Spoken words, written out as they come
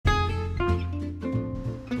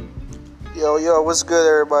Yo, what's good,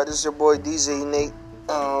 everybody? This is your boy Djnate.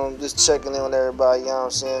 Just checking in on everybody, you know what I'm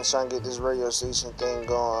saying? Trying to get this radio station thing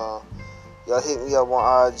going. Y'all hit me up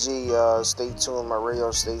on IG. Stay tuned, my radio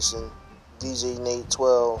station,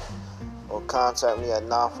 Djnate12, or contact me at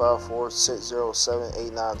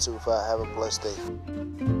 954-607-8925. Have a blessed day.